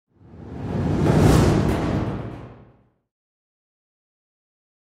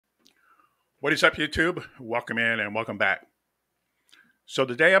What is up, YouTube? Welcome in and welcome back. So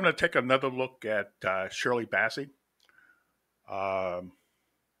today I'm going to take another look at Shirley Bassey. Um,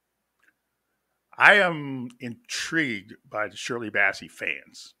 I am intrigued by the Shirley Bassey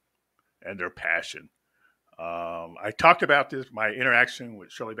fans and their passion. I talked about this, my interaction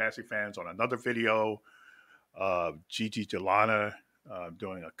with Shirley Bassey fans on another video of Gigi Delana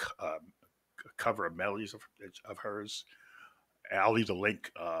doing a cover of melodies of hers. And I'll leave the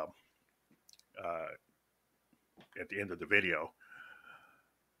link uh, at the end of the video.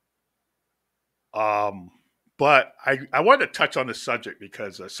 Um, but I wanted to touch on this subject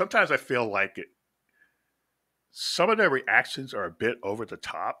because sometimes I feel like some of their reactions are a bit over the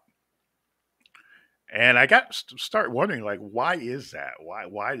top, and I got to start wondering like why is that?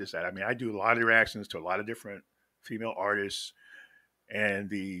 Why is that? I mean, I do a lot of reactions to a lot of different female artists, and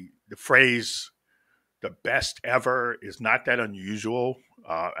the phrase "the best ever" is not that unusual.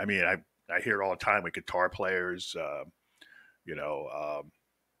 I mean, I hear it all the time with guitar players, you know,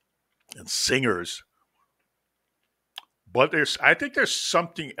 and singers. But I think there's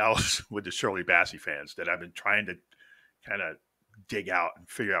something else with the Shirley Bassey fans that I've been trying to kind of dig out and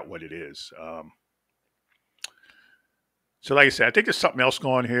figure out what it is. So, like I said, I think there's something else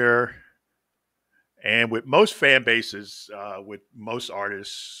going here. And with most fan bases, with most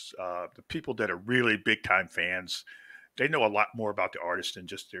artists, the people that are really big time fans, they know a lot more about the artist than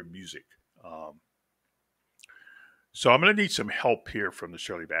just their music. Um, so, I'm going to need some help here from the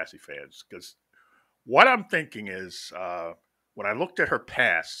Shirley Bassey fans because what I'm thinking is when I looked at her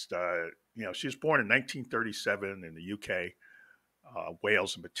past, she was born in 1937 in the UK,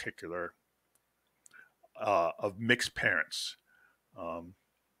 Wales in particular, of mixed parents. Um,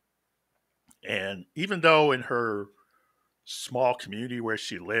 and even though in her small community where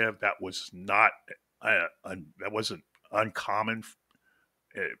she lived, that was not that wasn't uncommon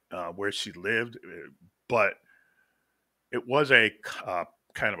where she lived, but it was a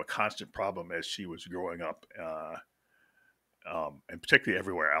kind of a constant problem as she was growing up, and particularly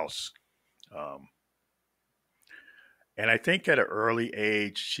everywhere else. Um, and I think at an early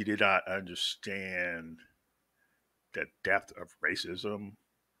age, she did not understand the depth of racism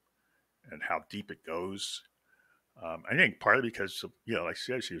and how deep it goes. I think partly because like I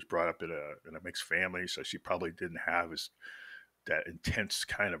said, she was brought up in a mixed family, so she probably didn't have that intense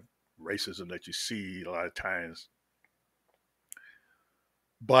kind of racism that you see a lot of times.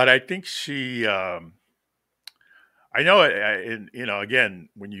 But I think I know, and again,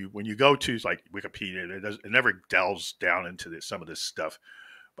 when you go to like Wikipedia, it never delves down into some of this stuff.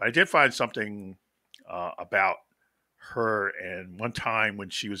 But I did find something about her, and one time when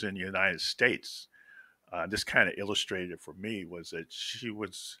she was in the United States, this kind of illustrated it for me was that she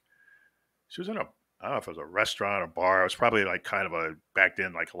was in a, I don't know if it was a restaurant or bar. It was probably like kind of a back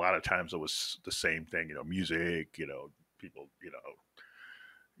then, like a lot of times it was the same thing, music, people,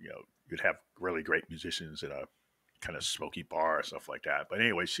 you'd have really great musicians in a kind of smoky bar or stuff like that. But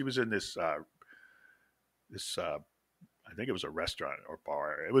anyway, she was in this I think it was a restaurant or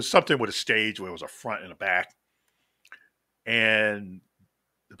bar. It was something with a stage where it was a front and a back, and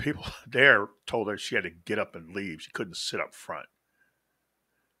the people there told her she had to get up and leave. She couldn't sit up front,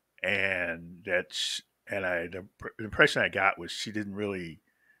 and the impression I got was she didn't really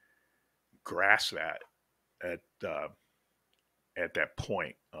grasp that at uh, at that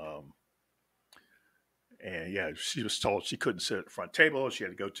point. And yeah, she was told she couldn't sit at the front table. She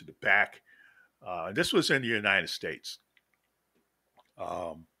had to go to the back. This was in the United States.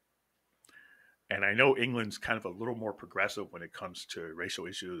 Um, and I know England's kind of a little more progressive when it comes to racial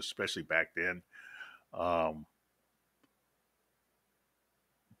issues, especially back then. Um,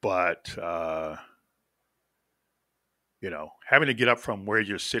 but having to get up from where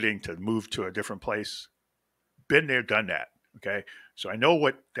you're sitting to move to a different place, been there, done that. Okay, so I know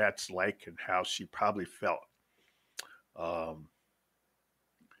what that's like and how she probably felt. Um,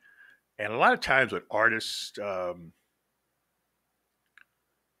 and a lot of times with artists,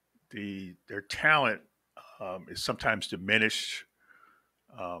 their talent is sometimes diminished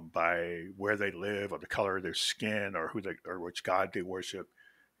by where they live or the color of their skin or or which god they worship,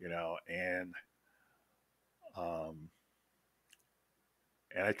 and um,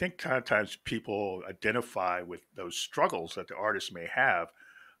 and I think kind of times people identify with those struggles that the artist may have,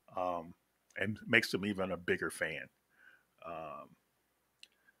 um, and makes them even a bigger fan. Um,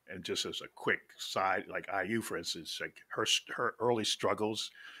 and just as a quick side, like IU, for instance, like her early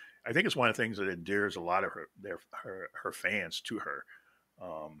struggles, I think it's one of the things that endears a lot of her fans to her.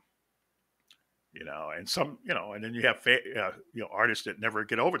 Um, and and then you have artists that never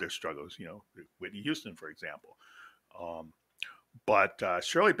get over their struggles. Whitney Houston, for example. Um, But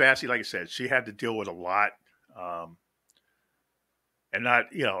Shirley Bassey, like I said, she had to deal with a lot, um, and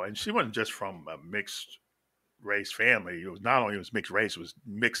not and she wasn't just from a mixed race family. It was not only was mixed race, it was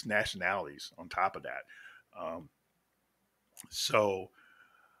mixed nationalities on top of that. Um, so,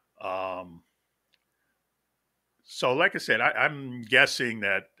 um, so like I said, I'm guessing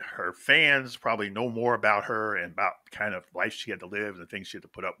that her fans probably know more about her and about the kind of life she had to live and the things she had to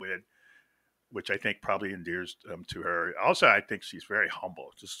put up with, which I think probably endears to her. Also, I think she's very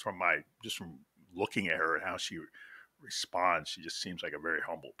humble, just from looking at her and how she responds. She just seems like a very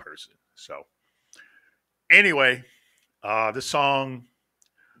humble person. So, anyway, this song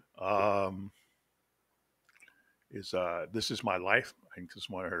um, is "This Is My Life." I think this is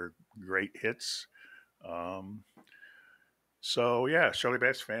one of her great hits. Um, so yeah, Shirley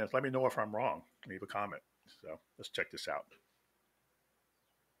Bassey fans, let me know if I'm wrong. Leave a comment. So let's check this out.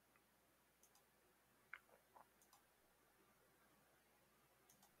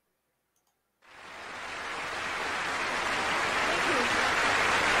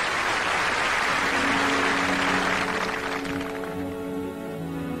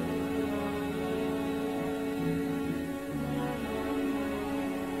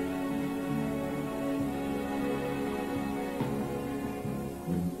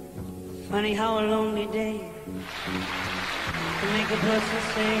 Funny how a lonely day can make a person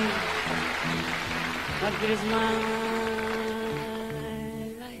say, what good is my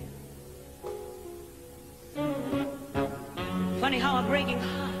life? Funny how a breaking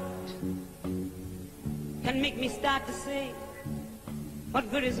heart can make me start to say, what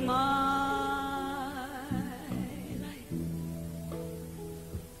good is my life?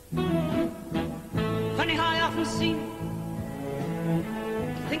 Funny how I often seem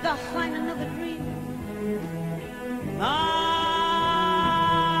think I'll find another dream. My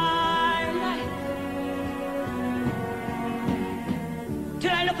life.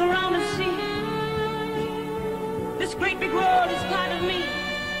 Till I look around and see this great big world is part of me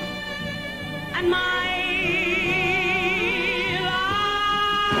and my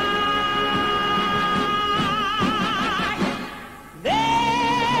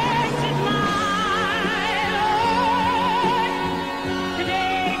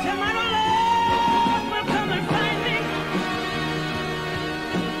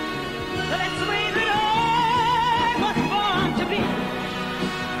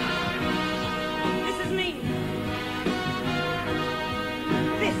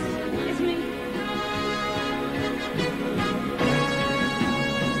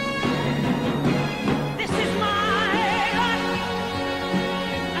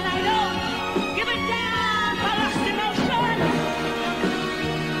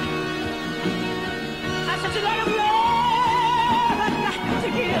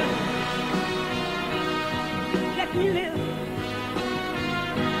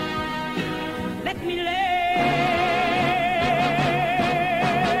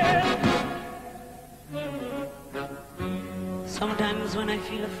Sometimes when I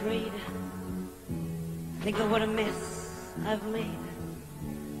feel afraid, think of what a mess I've made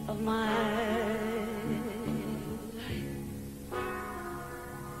of my life.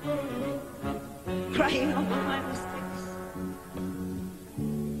 Crying over my mistakes,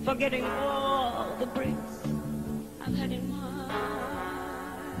 forgetting all the breaks I've had in my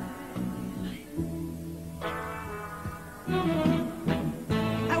life.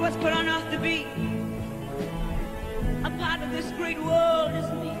 I was put on earth to be a part of this great world is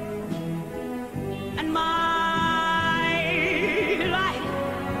me and my life.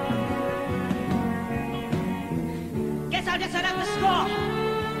 Guess I'll just set up the score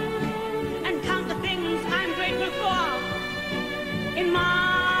and count the things I'm grateful for in my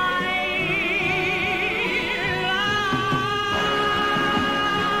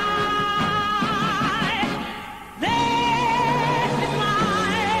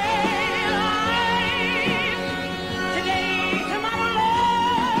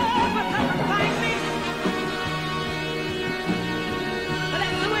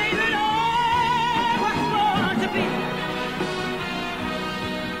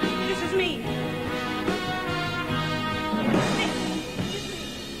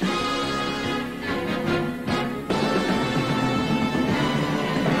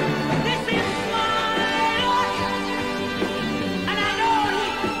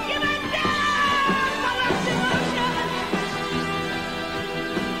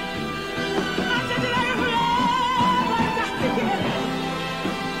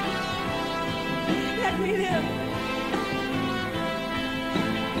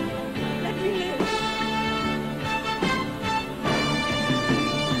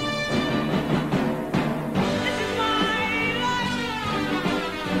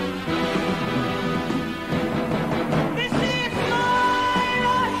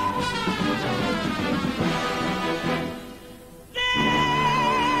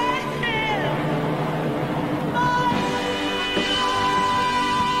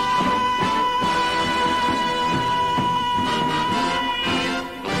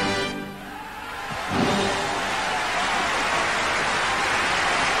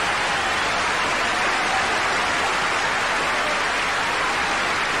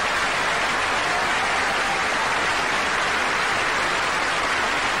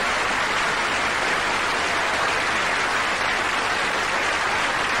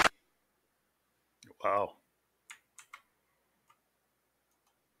Wow.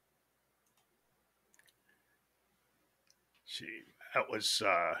 She that was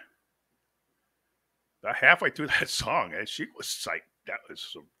about halfway through that song, and she was like, that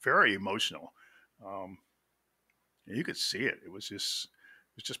was very emotional. Um, and you could see it. It was just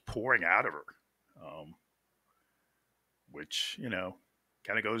pouring out of her, um, which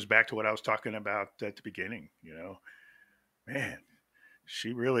kind of goes back to what I was talking about at the beginning. Man,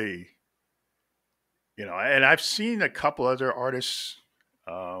 she really, and I've seen a couple other artists.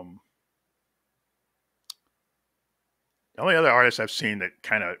 Um, the only other artist I've seen that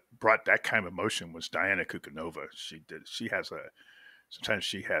kind of brought that kind of emotion was Diana Kukanova. She has a sometimes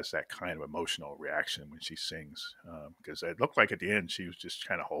she has that kind of emotional reaction when she sings, because it looked like at the end she was just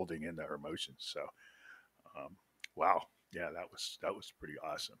kind of holding into her emotions. So, um, wow, yeah, that was pretty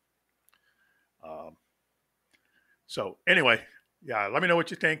awesome. Um, so anyway, yeah, let me know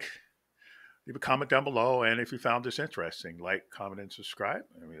what you think. Leave a comment down below, and if you found this interesting, like, comment, and subscribe.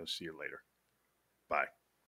 And we'll see you later. Bye.